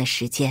吃饭的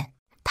时间，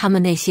他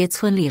们那些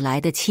村里来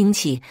的亲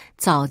戚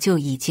早就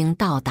已经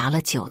到达了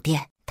酒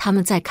店。他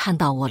们在看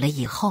到我了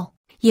以后，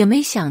也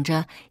没想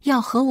着要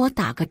和我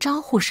打个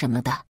招呼什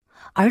么的，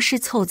而是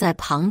凑在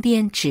旁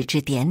边指指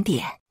点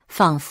点，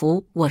仿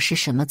佛我是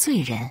什么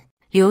罪人。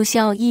刘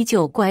潇依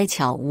旧乖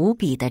巧无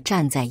比地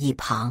站在一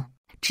旁，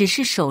只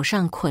是手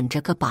上捆着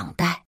个绑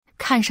带，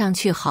看上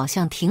去好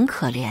像挺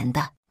可怜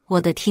的。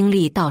我的听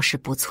力倒是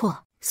不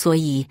错，所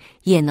以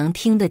也能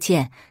听得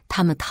见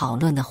他们讨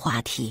论的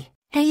话题。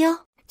哎呦，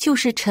就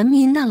是陈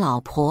民那老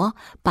婆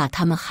把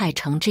他们害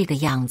成这个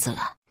样子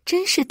了，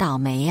真是倒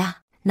霉呀！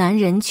男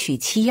人娶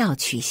妻要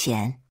娶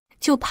贤，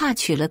就怕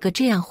娶了个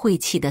这样晦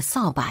气的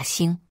扫把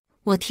星。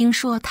我听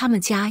说他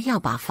们家要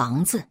把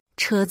房子、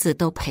车子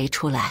都赔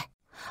出来，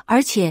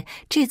而且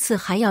这次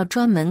还要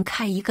专门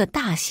开一个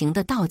大型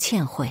的道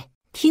歉会。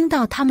听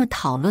到他们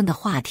讨论的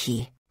话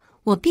题，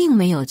我并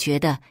没有觉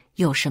得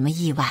有什么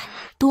意外，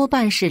多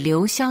半是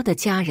刘潇的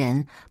家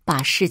人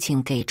把事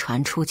情给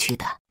传出去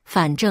的。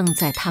反正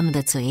在他们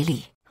的嘴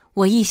里，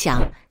我一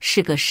想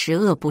是个十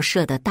恶不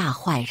赦的大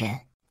坏人，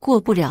过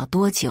不了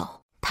多久，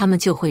他们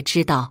就会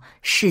知道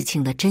事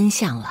情的真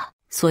相了。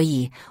所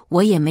以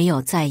我也没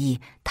有在意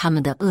他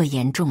们的恶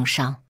言重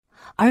伤，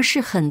而是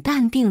很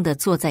淡定地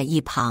坐在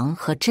一旁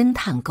和侦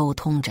探沟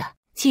通着。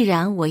既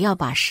然我要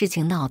把事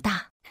情闹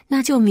大，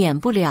那就免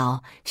不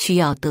了需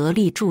要得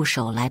力助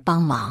手来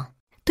帮忙。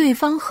对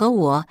方和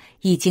我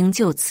已经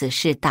就此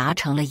事达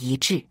成了一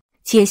致，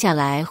接下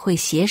来会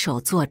携手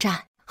作战，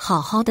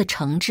好好的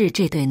惩治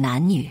这对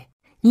男女。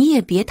你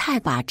也别太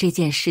把这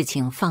件事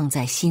情放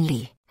在心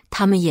里，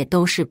他们也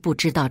都是不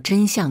知道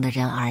真相的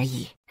人而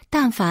已。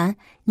但凡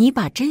你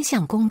把真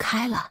相公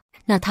开了，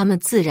那他们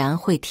自然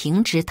会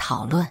停止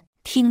讨论。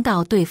听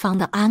到对方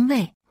的安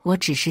慰，我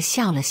只是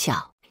笑了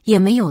笑，也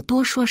没有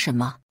多说什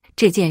么。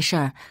这件事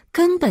儿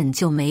根本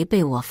就没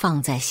被我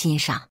放在心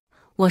上，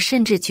我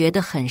甚至觉得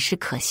很是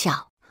可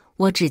笑。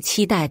我只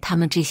期待他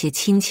们这些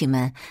亲戚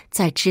们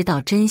在知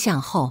道真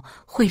相后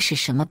会是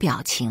什么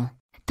表情。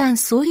但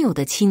所有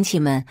的亲戚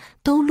们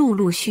都陆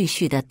陆续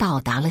续地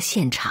到达了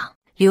现场。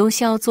刘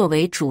潇作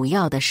为主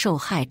要的受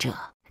害者，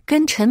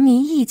跟陈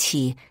民一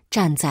起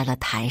站在了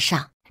台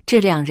上。这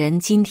两人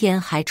今天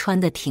还穿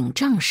得挺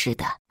正式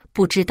的，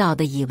不知道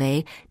的以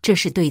为这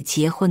是对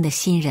结婚的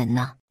新人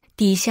呢。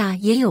底下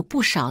也有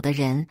不少的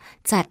人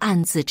在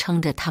暗自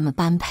称着他们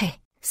般配，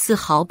丝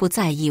毫不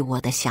在意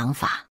我的想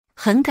法。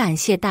很感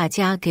谢大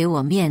家给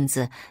我面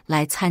子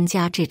来参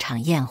加这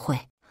场宴会，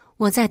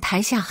我在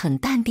台下很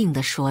淡定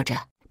地说着，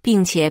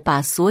并且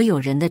把所有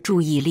人的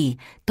注意力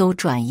都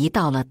转移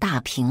到了大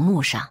屏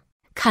幕上。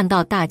看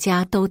到大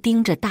家都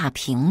盯着大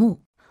屏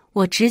幕，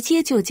我直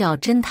接就叫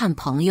侦探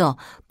朋友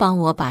帮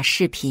我把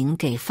视频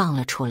给放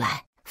了出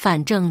来，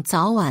反正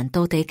早晚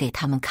都得给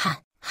他们看，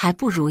还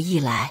不如一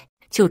来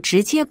就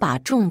直接把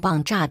重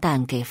磅炸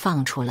弹给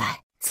放出来。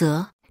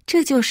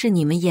这就是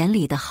你们眼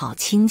里的好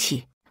亲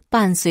戚。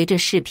伴随着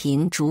视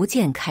频逐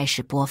渐开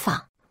始播放，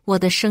我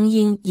的声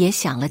音也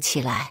响了起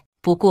来。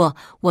不过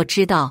我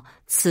知道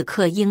此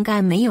刻应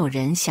该没有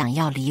人想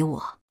要理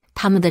我，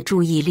他们的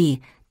注意力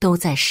都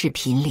在视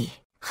频里。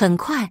很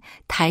快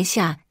台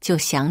下就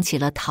响起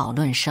了讨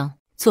论声。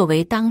作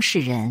为当事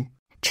人，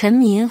陈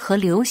民和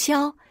刘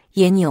潇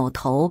也扭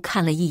头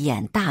看了一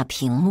眼大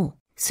屏幕，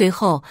随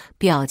后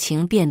表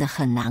情变得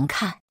很难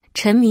看。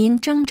陈民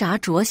挣扎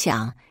着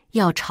想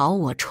要朝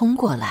我冲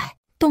过来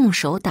动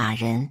手打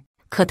人，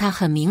可他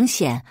很明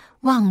显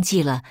忘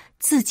记了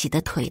自己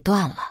的腿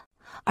断了，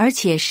而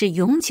且是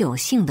永久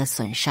性的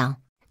损伤。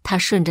他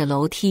顺着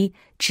楼梯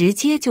直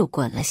接就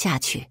滚了下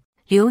去。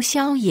刘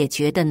潇也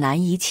觉得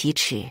难以启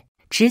齿，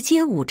直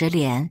接捂着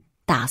脸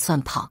打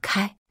算跑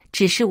开。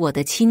只是我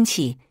的亲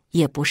戚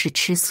也不是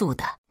吃素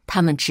的，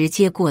他们直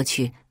接过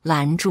去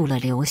拦住了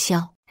刘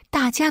潇。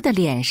大家的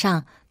脸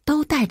上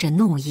都带着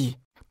怒意，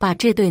把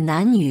这对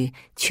男女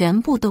全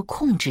部都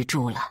控制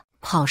住了。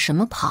跑什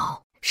么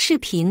跑？视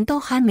频都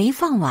还没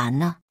放完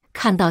呢。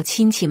看到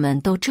亲戚们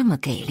都这么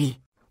给力，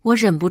我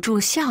忍不住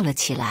笑了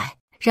起来，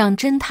让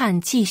侦探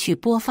继续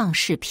播放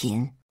视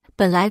频。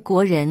本来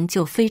国人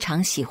就非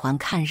常喜欢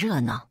看热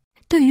闹，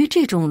对于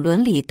这种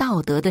伦理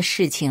道德的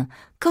事情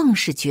更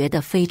是觉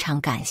得非常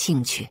感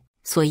兴趣，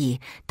所以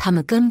他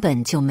们根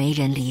本就没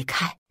人离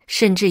开，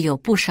甚至有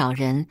不少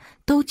人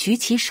都举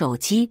起手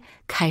机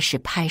开始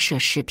拍摄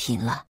视频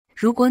了。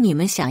如果你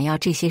们想要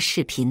这些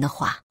视频的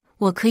话，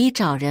我可以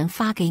找人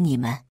发给你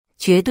们，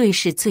绝对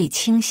是最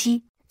清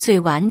晰、最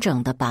完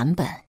整的版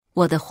本。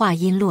我的话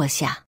音落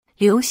下，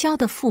刘潇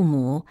的父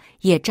母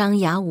也张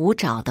牙舞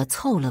爪地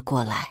凑了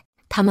过来，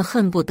他们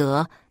恨不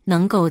得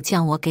能够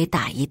将我给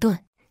打一顿。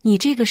你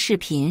这个视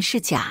频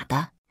是假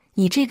的，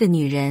你这个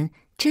女人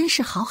真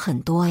是好很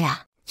多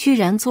呀，居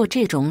然做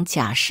这种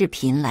假视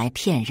频来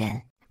骗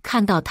人。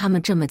看到他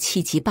们这么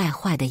气急败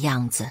坏的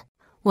样子，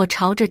我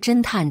朝着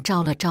侦探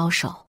招了招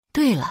手。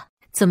对了，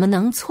怎么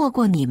能错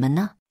过你们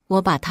呢？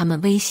我把他们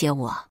威胁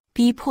我，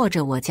逼迫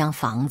着我将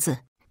房子、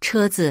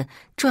车子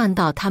转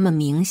到他们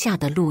名下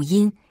的录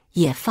音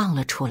也放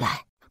了出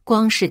来。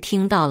光是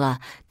听到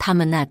了他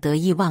们那得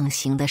意忘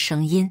形的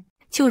声音，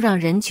就让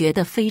人觉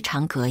得非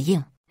常膈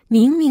应。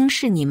明明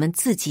是你们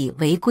自己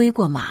违规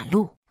过马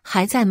路，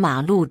还在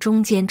马路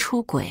中间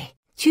出轨，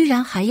居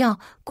然还要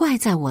怪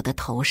在我的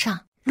头上。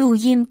录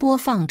音播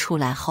放出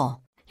来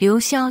后，刘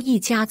潇一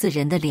家子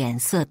人的脸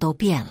色都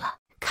变了，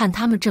看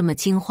他们这么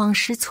惊慌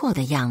失措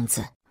的样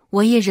子，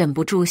我也忍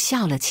不住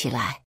笑了起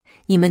来。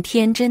你们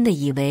天真的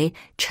以为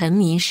陈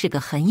民是个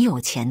很有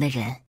钱的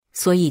人，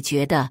所以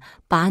觉得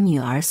把女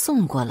儿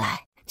送过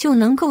来就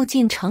能够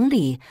进城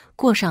里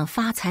过上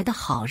发财的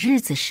好日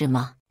子是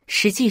吗？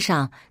实际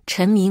上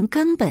陈民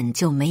根本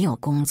就没有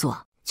工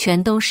作，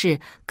全都是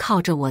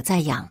靠着我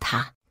在养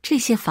他。这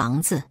些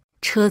房子、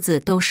车子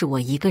都是我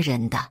一个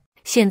人的，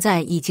现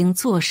在已经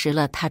坐实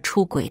了他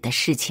出轨的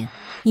事情，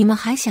你们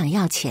还想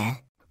要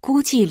钱？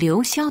估计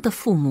刘潇的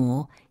父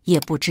母也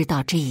不知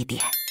道这一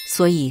点，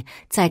所以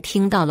在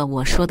听到了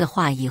我说的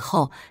话以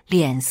后，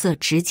脸色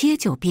直接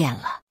就变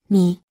了。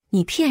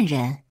你骗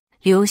人！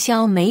刘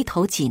潇眉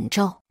头紧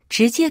皱，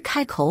直接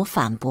开口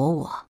反驳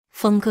我。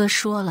峰哥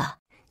说了，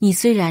你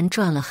虽然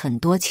赚了很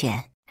多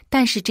钱，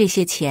但是这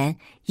些钱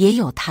也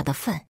有他的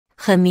份。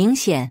很明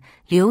显，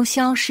刘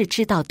潇是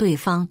知道对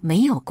方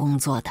没有工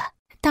作的，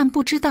但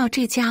不知道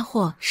这家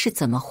伙是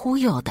怎么忽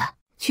悠的，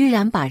居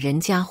然把人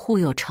家忽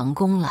悠成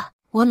功了。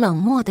我冷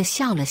漠地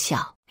笑了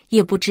笑，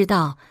也不知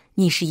道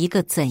你是一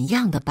个怎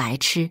样的白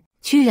痴，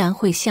居然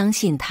会相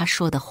信他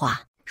说的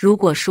话。如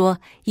果说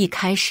一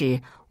开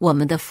始我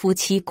们的夫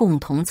妻共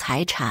同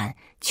财产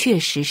确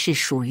实是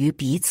属于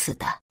彼此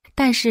的，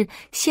但是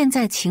现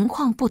在情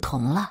况不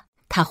同了，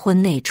他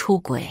婚内出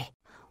轨，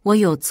我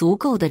有足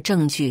够的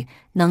证据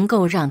能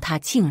够让他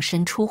净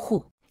身出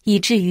户，以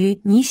至于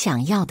你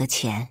想要的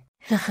钱，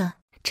呵呵，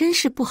真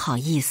是不好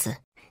意思，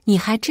你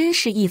还真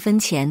是一分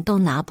钱都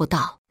拿不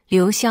到。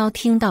刘潇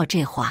听到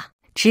这话，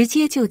直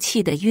接就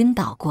气得晕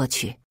倒过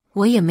去。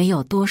我也没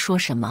有多说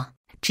什么，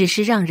只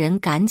是让人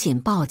赶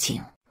紧报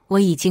警。我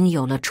已经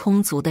有了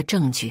充足的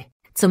证据，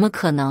怎么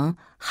可能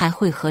还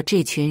会和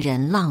这群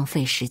人浪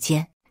费时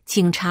间？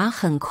警察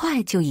很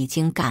快就已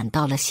经赶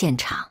到了现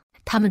场，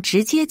他们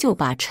直接就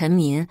把陈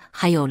民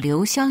还有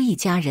刘潇一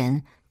家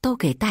人都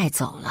给带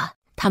走了。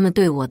他们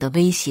对我的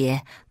威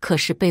胁可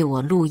是被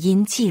我录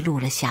音记录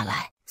了下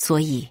来，所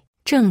以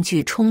证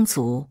据充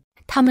足，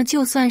他们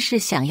就算是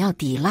想要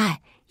抵赖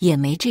也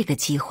没这个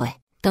机会。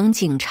等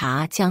警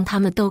察将他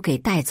们都给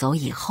带走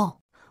以后，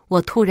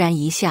我突然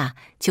一下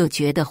就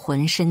觉得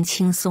浑身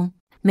轻松，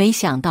没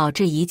想到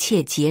这一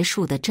切结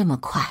束得这么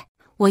快。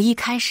我一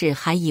开始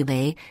还以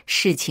为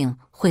事情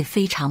会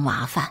非常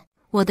麻烦，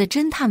我的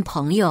侦探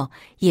朋友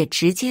也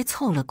直接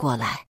凑了过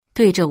来，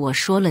对着我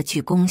说了句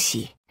恭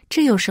喜。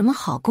这有什么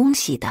好恭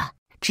喜的？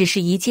只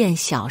是一件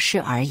小事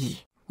而已。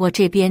我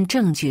这边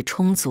证据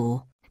充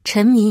足，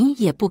陈民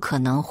也不可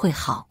能会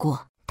好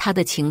过，他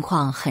的情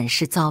况很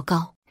是糟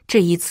糕。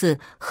这一次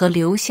和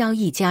刘潇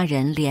一家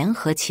人联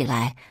合起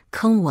来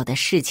坑我的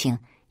事情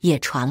也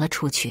传了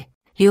出去，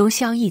刘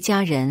潇一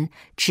家人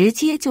直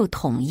接就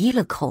统一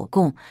了口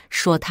供，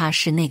说他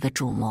是那个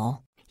主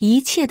谋。一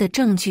切的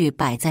证据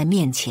摆在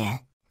面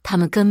前，他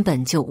们根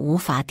本就无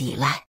法抵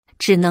赖，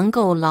只能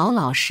够老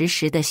老实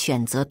实的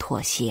选择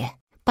妥协。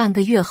半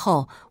个月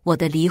后，我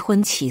的离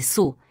婚起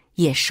诉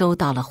也收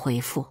到了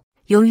回复。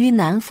由于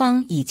男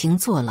方已经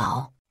坐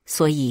牢，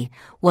所以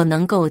我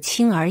能够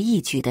轻而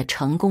易举的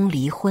成功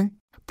离婚，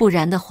不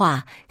然的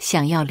话，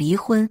想要离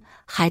婚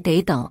还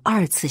得等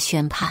2次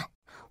宣判。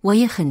我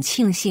也很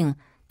庆幸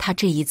他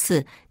这一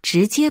次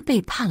直接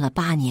被判了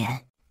8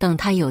年，等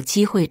他有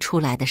机会出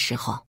来的时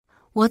候，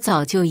我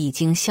早就已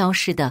经消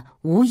失得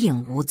无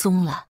影无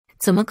踪了，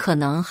怎么可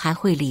能还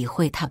会理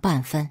会他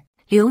半分？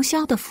刘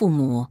潇的父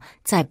母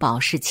在保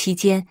释期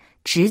间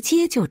直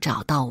接就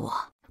找到我，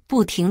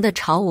不停地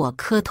朝我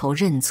磕头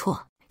认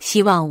错，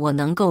希望我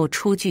能够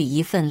出具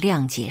一份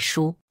谅解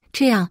书，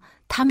这样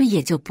他们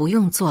也就不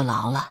用坐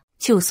牢了。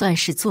就算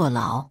是坐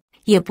牢，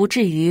也不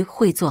至于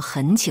会坐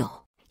很久。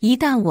一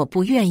旦我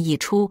不愿意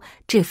出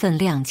这份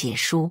谅解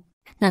书，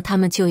那他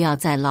们就要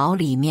在牢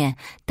里面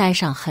待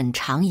上很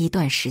长一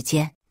段时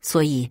间。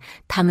所以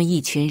他们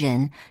一群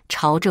人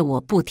朝着我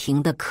不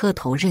停地磕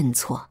头认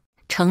错，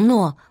承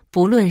诺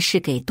不论是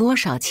给多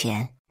少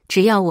钱，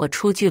只要我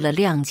出具了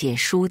谅解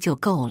书就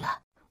够了。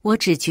我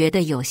只觉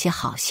得有些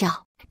好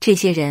笑，这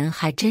些人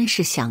还真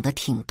是想得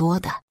挺多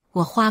的。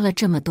我花了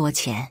这么多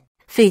钱，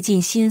费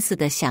尽心思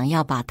的想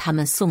要把他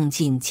们送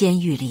进监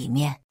狱里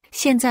面，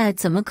现在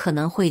怎么可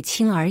能会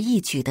轻而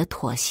易举的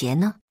妥协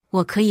呢？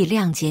我可以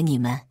谅解你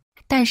们，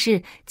但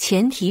是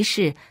前提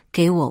是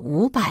给我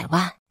500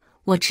万。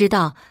我知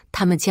道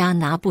他们家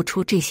拿不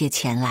出这些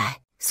钱来，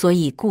所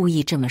以故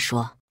意这么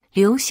说。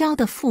刘潇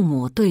的父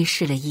母对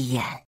视了一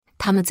眼，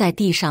他们在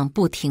地上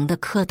不停地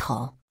磕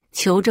头，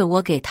求着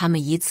我给他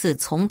们一次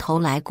从头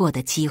来过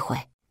的机会。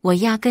我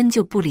压根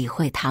就不理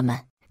会他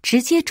们，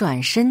直接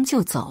转身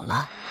就走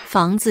了。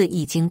房子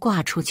已经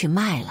挂出去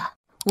卖了，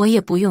我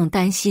也不用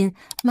担心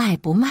卖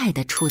不卖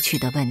得出去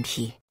的问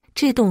题。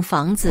这栋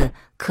房子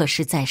可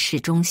是在市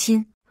中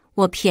心，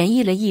我便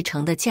宜了1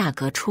成的价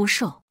格出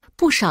售，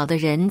不少的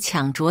人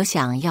抢着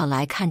想要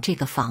来看这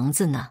个房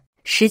子呢。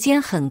时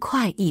间很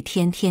快一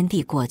天天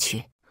地过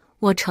去，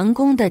我成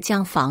功的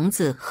将房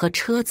子和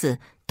车子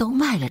都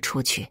卖了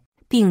出去，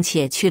并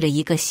且去了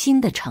一个新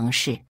的城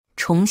市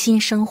重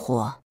新生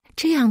活。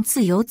这样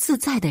自由自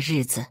在的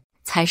日子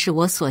才是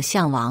我所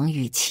向往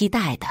与期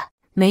待的。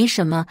没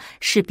什么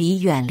是比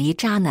远离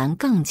渣男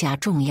更加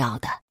重要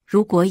的，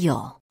如果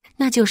有，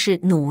那就是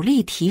努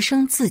力提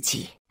升自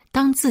己。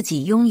当自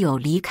己拥有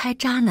离开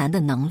渣男的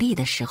能力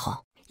的时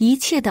候，一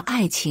切的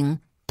爱情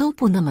都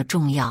不那么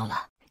重要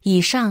了。以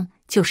上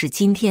就是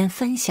今天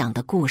分享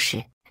的故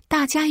事，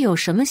大家有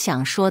什么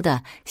想说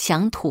的、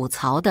想吐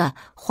槽的，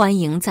欢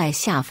迎在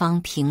下方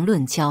评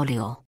论交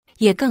流，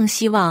也更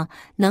希望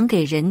能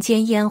给人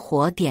间烟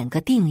火点个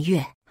订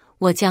阅，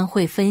我将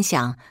会分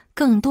享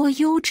更多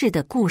优质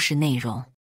的故事内容。